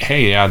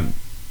hey,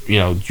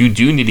 you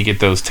do need to get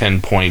those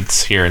 10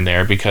 points here and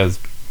there, because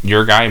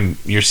your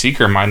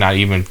seeker might not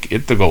even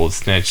get the golden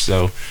snitch,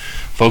 so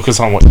focus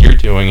on what you're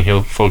doing, and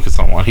he'll focus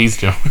on what he's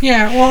doing.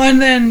 Yeah, well,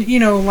 and then,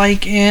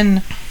 like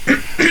in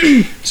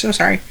so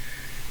sorry,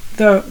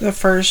 the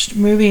first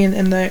movie,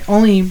 and the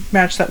only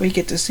match that we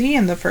get to see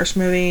in the first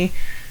movie,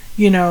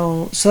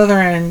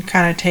 Slytherin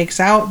kind of takes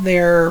out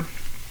their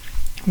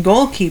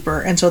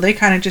goalkeeper, and so they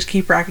kind of just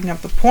keep racking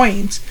up the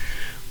points,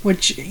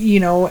 which,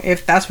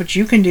 if that's what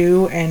you can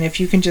do, and if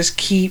you can just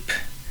keep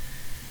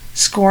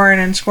scoring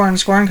and scoring and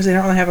scoring, because they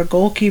don't really have a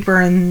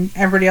goalkeeper, and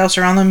everybody else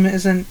around them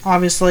isn't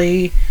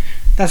obviously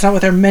that's not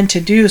what they're meant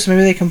to do. So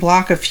maybe they can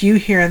block a few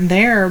here and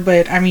there.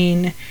 But I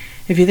mean,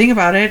 if you think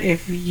about it,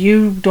 if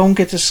you don't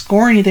get to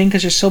score anything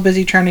because you're so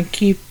busy trying to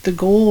keep the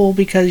goal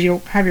because you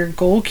don't have your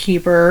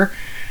goalkeeper,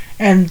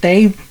 and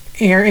they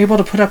are able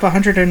to put up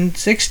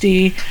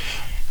 160, it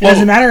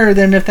doesn't matter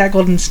then if that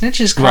golden snitch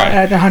is caught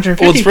at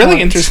 150. Well, what's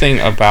really interesting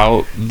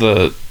about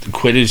the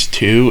Quidditch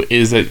too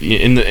is that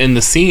in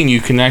the scene you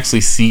can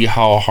actually see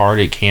how hard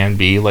it can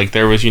be. Like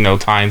there was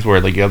times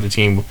where like the other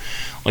team,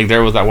 like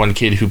there was that one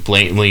kid who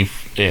blatantly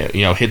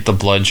hit the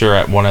bludger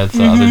at one of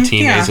the other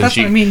teammates,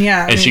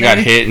 and she got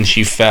hit and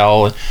she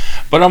fell.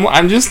 But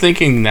I'm just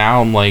thinking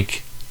now, I'm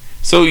like,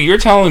 so you're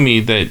telling me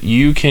that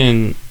you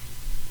can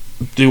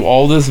do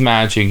all this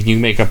magic, you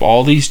make up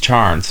all these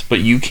charms,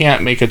 but you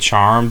can't make a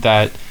charm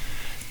that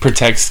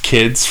protects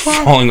kids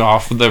falling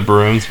off of their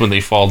brooms when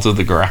they fall to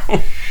the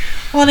ground?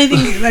 Well,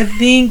 and I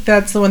think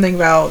that's the one thing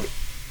about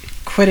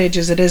Quidditch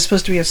is it is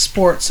supposed to be a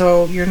sport,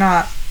 so you're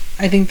not.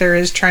 I think there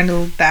is trying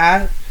to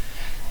that.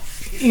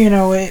 She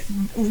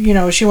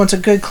wants a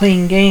good,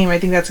 clean game. I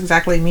think that's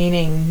exactly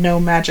meaning no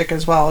magic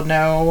as well.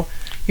 No,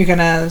 you're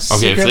gonna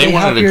okay. If they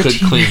wanted a good,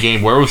 clean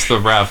game, where was the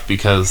ref?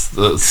 Because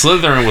the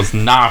Slytherin was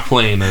not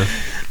playing it.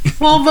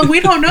 Well, but we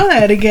don't know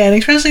that again.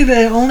 Especially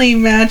the only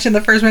match in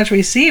the first match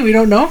we see, we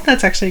don't know if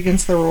that's actually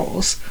against the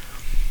rules.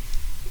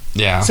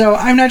 Yeah. So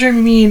I'm not trying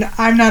to mean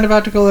I'm not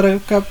about to go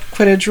look up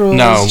Quidditch rules.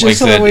 No, just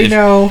so that we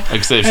know.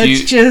 Like I said,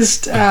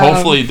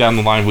 hopefully down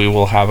the line we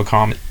will have a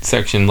comment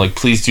section. Like,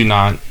 please do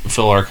not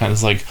fill our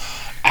comments. Like,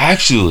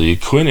 actually,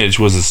 Quidditch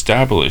was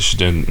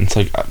established, and it's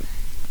like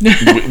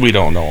we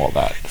don't know all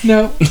that.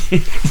 No.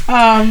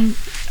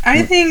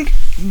 I think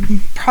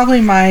probably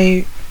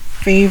my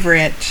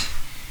favorite,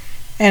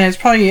 and it's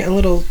probably a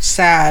little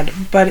sad,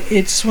 but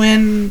it's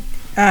when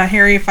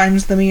Harry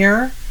finds the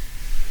mirror.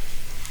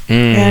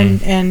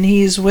 And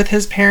he's with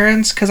his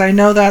parents, because I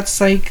know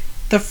that's like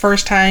the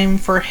first time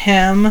for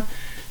him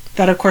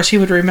that of course he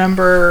would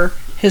remember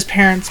his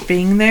parents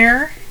being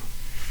there.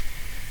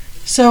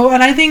 So,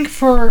 and I think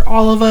for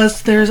all of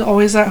us there's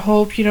always that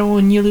hope,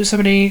 when you lose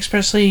somebody,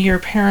 especially your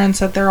parents,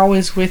 that they're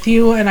always with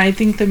you. And I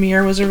think the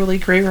mirror was a really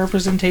great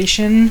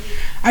representation.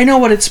 I know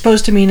what it's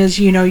supposed to mean is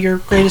your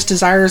greatest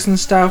desires and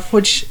stuff,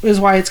 which is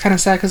why it's kind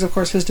of sad, because of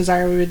course his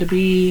desire would to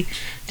be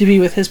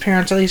with his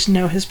parents, or at least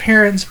know his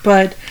parents.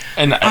 But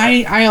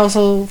I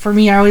also, for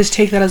me, I always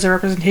take that as a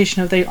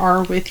representation of they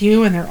are with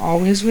you and they're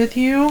always with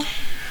you.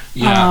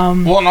 Yeah.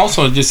 Well, and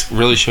also it just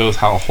really shows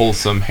how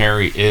wholesome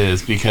Harry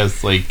is,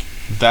 because like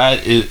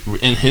that is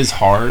in his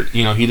heart.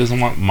 He doesn't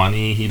want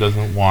money. He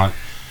doesn't want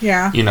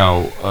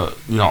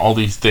all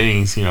these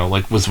things.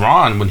 Like with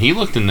Ron, when he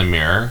looked in the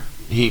mirror,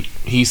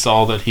 he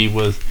saw that he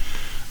was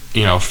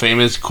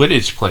famous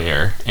Quidditch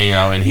player,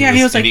 and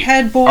he was like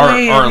head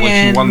boy, or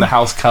like he won the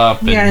house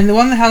cup. And he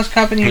won the house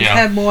cup, and he was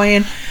head boy,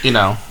 and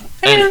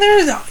and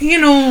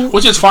there's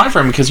which is fine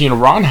for him, because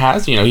Ron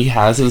has he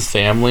has his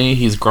family.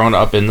 He's grown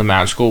up in the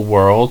magical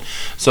world,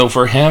 so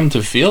for him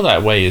to feel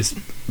that way is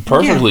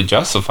perfectly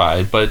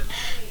justified. But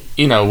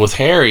with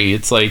Harry,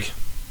 it's like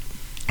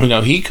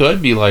he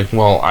could be like,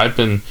 well, I've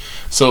been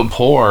so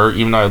poor,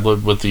 even though I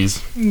lived with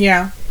these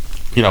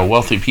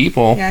wealthy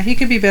people. Yeah, he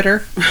could be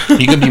bitter.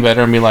 He could be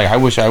better and be like, I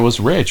wish I was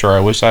rich, or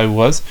I wish I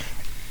was.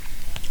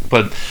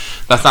 But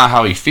that's not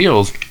how he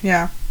feels.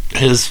 Yeah.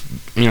 His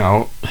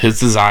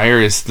desire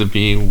is to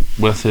be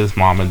with his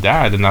mom and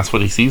dad, and that's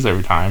what he sees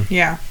every time.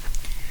 Yeah.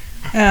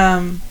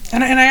 And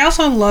I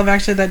also love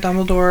actually that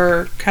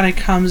Dumbledore kind of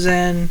comes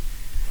in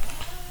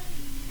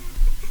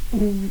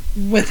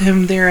with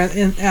him there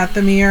at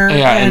the mirror.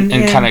 Yeah, and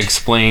kind of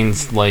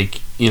explains, like,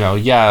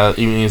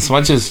 as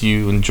much as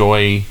you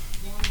enjoy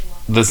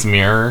this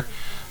mirror,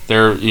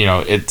 there,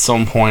 at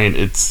some point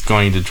it's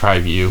going to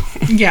drive you.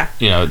 Yeah.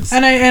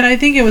 And I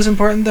think it was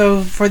important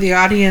though for the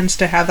audience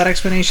to have that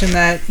explanation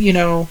that,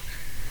 you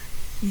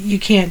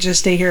can't just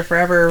stay here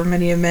forever.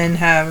 Many of men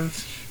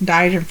have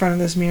died in front of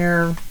this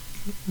mirror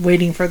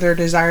waiting for their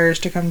desires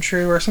to come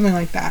true, or something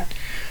like that.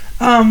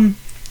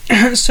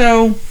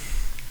 So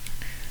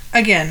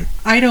again,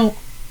 I don't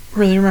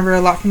really remember a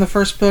lot from the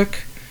first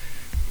book,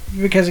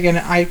 because again,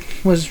 I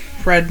was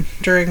read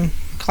during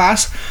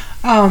class.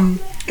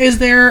 Is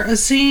there a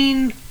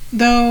scene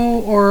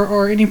though,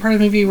 or any part of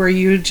the movie where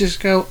you just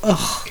go,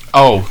 ugh?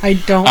 Oh, I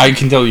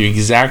can tell you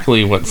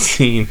exactly what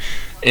scene,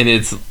 and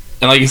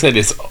like I said,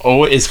 it's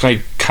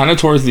like kind of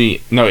towards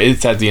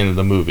it's at the end of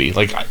the movie.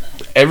 Like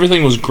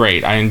everything was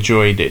great, I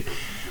enjoyed it,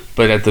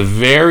 but at the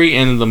very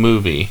end of the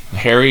movie,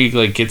 Harry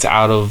like gets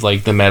out of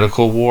like the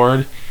medical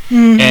ward.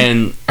 Mm-hmm.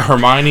 And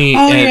Hermione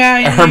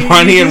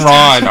and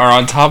Ron are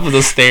on top of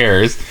the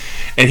stairs,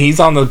 and he's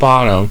on the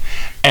bottom,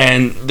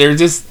 and they're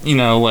just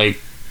like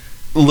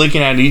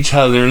looking at each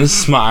other and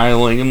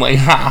smiling and like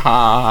ha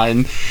ha,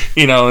 and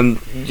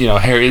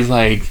Harry's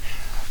like,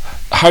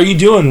 "How you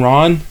doing,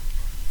 Ron?"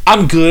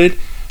 "I'm good.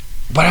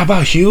 What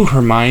about you,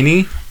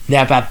 Hermione?" And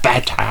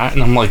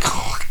I'm like,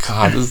 oh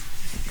god,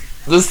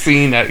 this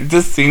scene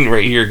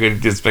right here could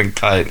have just been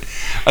cut.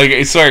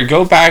 Like, sorry,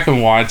 go back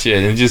and watch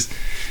it, and just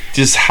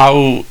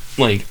how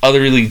like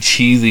utterly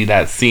cheesy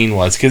that scene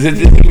was, because it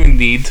didn't even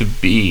need to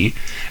be.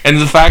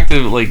 And the fact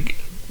that like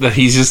that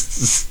he's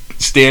just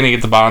standing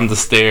at the bottom of the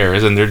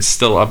stairs and they're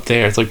still up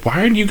there, it's like,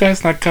 why are you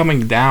guys not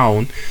coming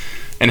down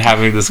and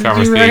having this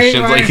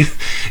conversation? Right. Like,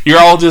 you're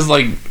all just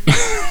like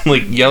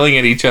like yelling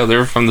at each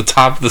other from the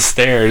top of the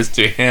stairs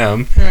to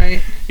him,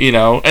 right? You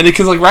know, and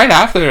because like right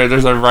after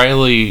there's a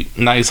really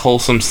nice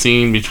wholesome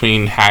scene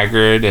between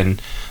Hagrid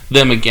and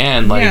them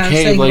again, like,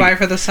 hey, saying like, goodbye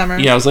for the summer.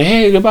 Yeah, I was like,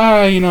 hey,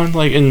 goodbye, you know,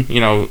 like, and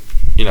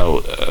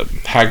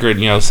Hagrid,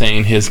 you know,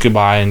 saying his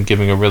goodbye and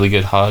giving a really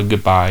good hug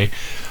goodbye.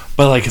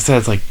 But like I said,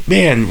 it's like,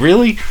 man,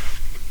 really,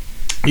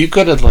 you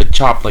could have like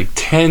chopped like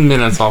 10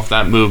 minutes off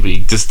that movie,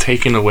 just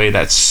taking away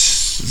that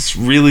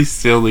really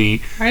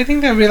silly. I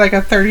think that would be like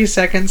a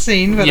 30-second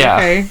scene, but yeah.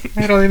 Okay.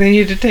 I don't think they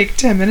need to take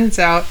 10 minutes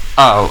out.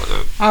 Oh,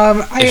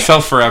 it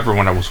felt forever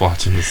when I was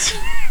watching this.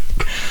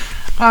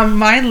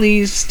 My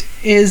least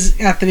is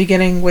at the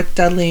beginning with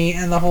Dudley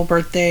and the whole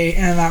birthday,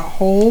 and that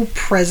whole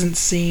present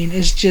scene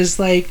is just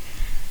like,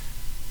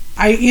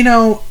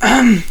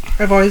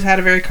 I've always had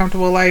a very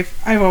comfortable life.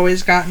 I've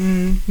always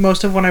gotten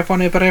most of what I've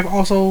wanted, but I've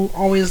also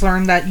always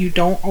learned that you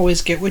don't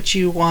always get what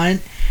you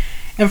want.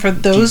 And for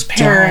those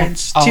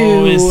parents to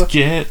always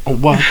get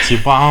what you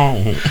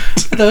want,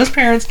 those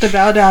parents to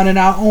bow down and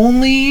not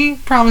only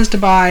promise to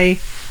buy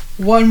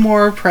one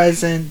more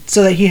present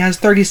so that he has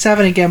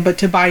 37 again, but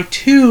to buy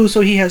two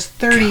so he has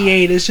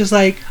 38, God. Is just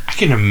like, I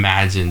can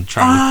imagine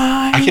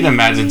I can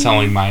imagine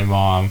telling my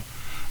mom,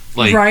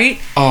 like, right?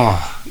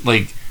 Oh,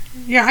 like,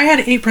 yeah, I had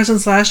 8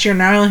 presents last year.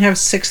 Now I only have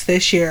 6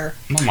 this year.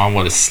 My mom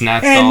would have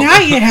snatched and all now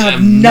you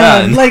have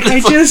none. Like,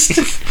 I just,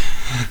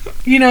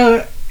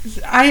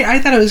 I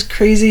thought it was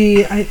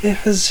crazy.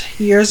 It was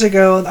years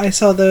ago. I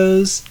saw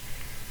those,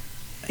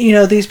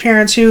 these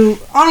parents who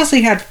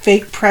honestly had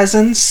fake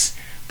presents,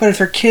 but if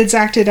their kids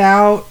acted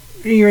out,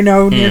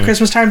 near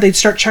Christmas time, they'd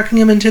start chucking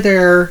them into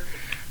their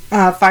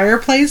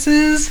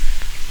fireplaces.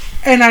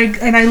 And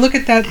I look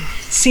at that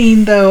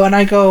scene though, and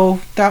I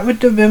go, that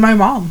would have been my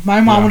mom. My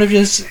mom would have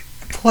just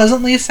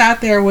pleasantly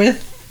sat there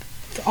with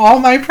all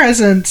my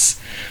presents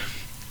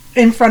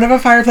in front of a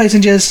fireplace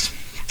and just.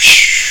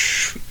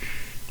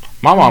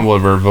 My mom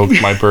would have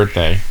revoked my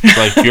birthday.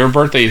 Like, your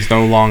birthday is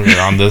no longer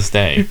on this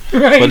day.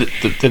 Right.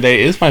 But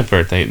today is my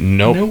birthday.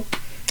 Nope.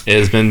 It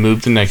has been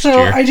moved to next year.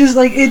 So I just,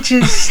 like, it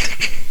just...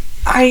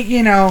 I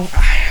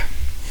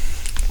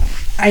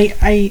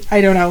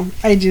don't know.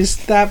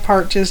 That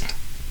part just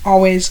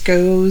always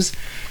goes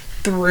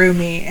through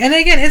me. And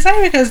again, it's not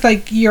even because,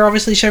 like, you're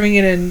obviously shoving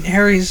it in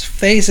Harry's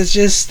face. It's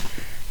just,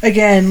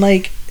 again,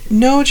 like,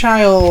 no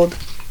child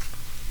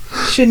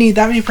should need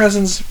that many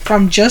presents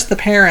from just the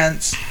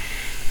parents.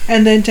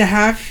 And then to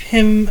have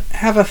him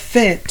have a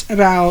fit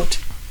about,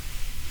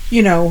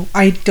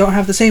 I don't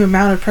have the same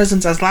amount of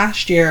presents as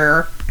last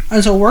year,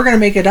 and so we're going to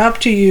make it up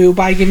to you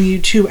by giving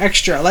you 2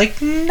 extra. Like,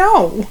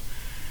 no.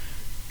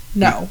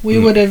 No. We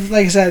would have,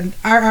 like I said,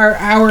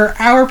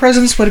 our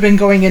presents would have been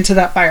going into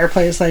that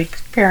fireplace like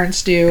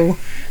parents do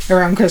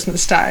around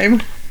Christmas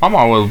time. My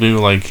mom would be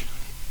like,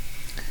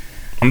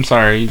 I'm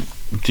sorry,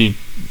 did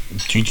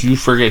you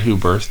forget who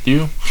birthed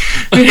you?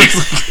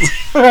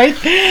 Right?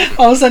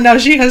 All of a sudden now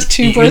she has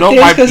 2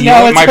 birthdays because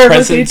now it's my her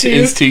present birthday too.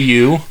 is to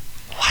you.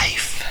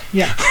 Life.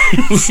 Yeah.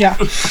 Yeah.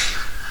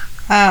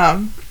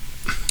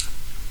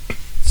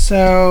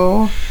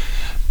 So.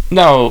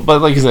 No,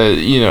 but like I said,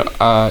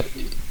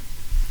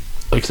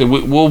 like I said,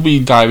 we'll be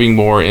diving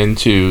more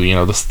into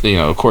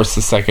of course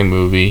the second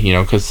movie,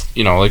 because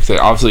like I said,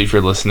 obviously if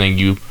you're listening,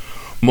 you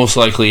most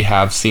likely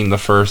have seen the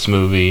first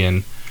movie,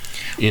 and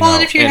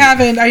and if you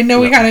haven't, I know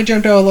we kind of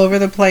jumped all over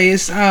the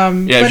place. But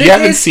if you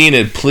haven't seen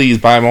it, please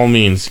by all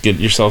means get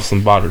yourself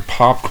some buttered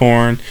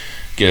popcorn,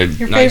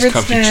 get a nice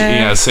comfy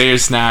say your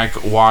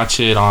snack, watch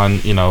it on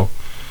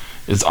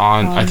it's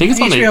on I think it's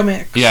on HBO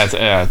Max.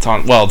 Yeah, it's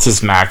on. Well, it's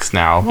just Max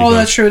now. Well,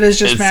 that's true. It is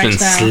just Max now.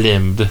 It's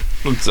been slimmed.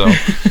 So,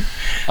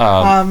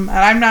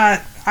 I'm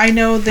not. I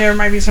know there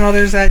might be some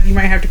others that you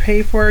might have to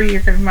pay for.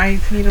 You might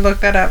need to look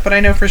that up. But I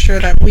know for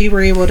sure that we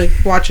were able to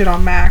watch it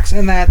on Max,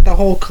 and that the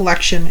whole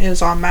collection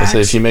is on Max. I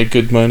say if you make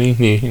good money,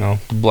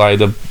 buy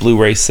the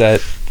Blu-ray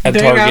set at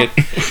Target.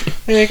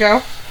 There you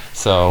go.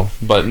 So,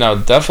 but no,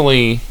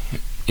 definitely,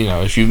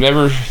 if you've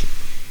never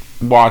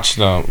watched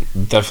them,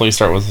 definitely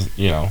start with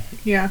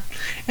Yeah,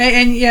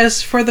 and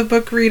yes, for the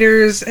book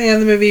readers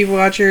and the movie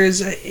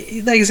watchers,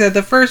 like I said,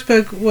 the first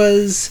book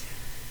was,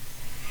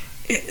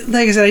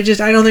 like I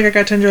said, I don't think I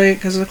got to enjoy it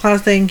because of the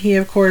Klaus thing. He,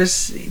 of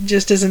course,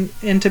 just isn't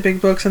into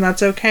big books, and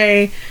that's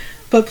okay.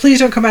 But please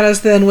don't come at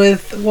us then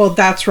with, well,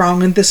 that's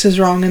wrong, and this is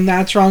wrong, and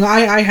that's wrong.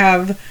 I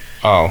have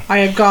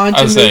gone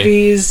to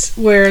movies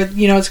where,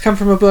 it's come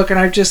from a book, and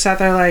I've just sat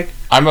there like...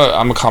 I'm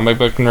a comic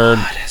book nerd.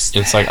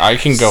 It's like, I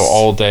can go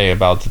all day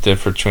about the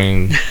difference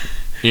between...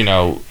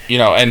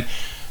 and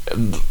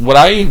what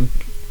I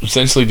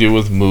essentially do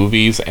with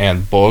movies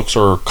and books,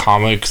 or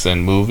comics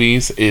and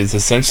movies, is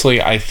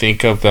essentially I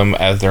think of them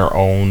as their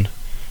own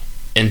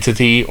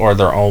entity or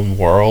their own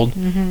world.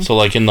 So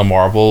like in the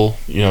Marvel,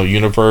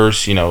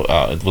 universe,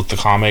 with the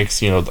comics,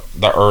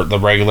 the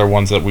regular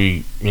ones that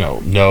we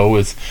know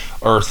is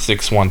Earth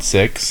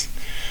 616,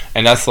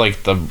 and that's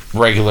like the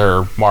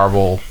regular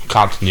Marvel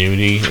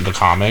continuity in the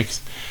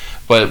comics.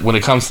 But when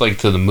it comes to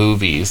the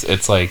movies,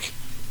 it's like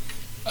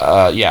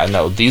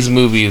these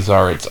movies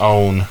are its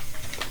own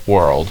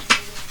world.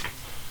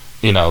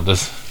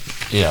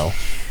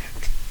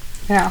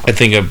 Yeah. I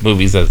think of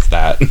movies as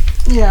that.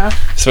 Yeah.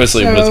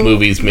 Especially with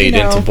movies made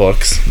into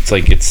books. It's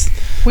like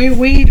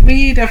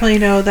We definitely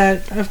know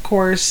that, of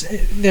course,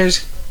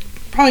 there's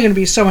probably going to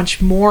be so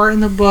much more in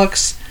the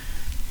books,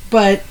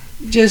 but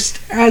just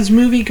as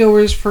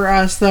moviegoers for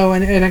us, though,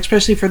 and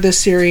especially for this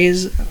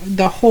series,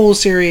 the whole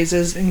series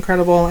is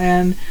incredible.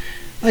 And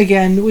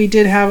again, we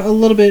did have a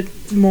little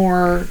bit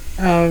more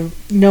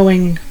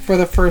knowing for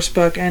the first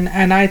book, and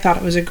I thought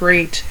it was a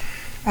great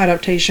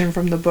adaptation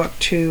from the book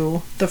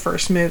to the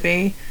first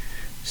movie.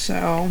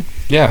 So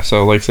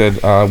so like I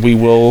said, we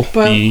will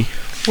be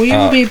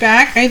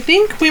back. I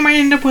think we might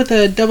end up with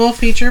a double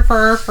feature for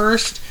our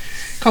first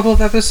couple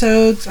of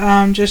episodes.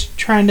 Just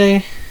trying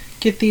to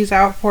get these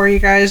out for you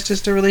guys,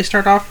 just to really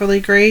start off really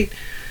great.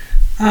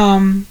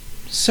 But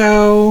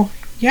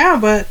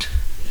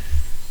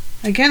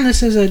again,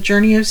 this is a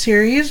Journey of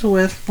Series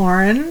with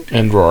Lauren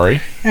and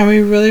Rory, and we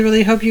really,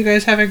 really hope you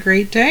guys have a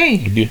great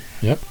day.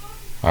 Yep.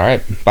 All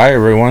right. Bye,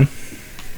 everyone.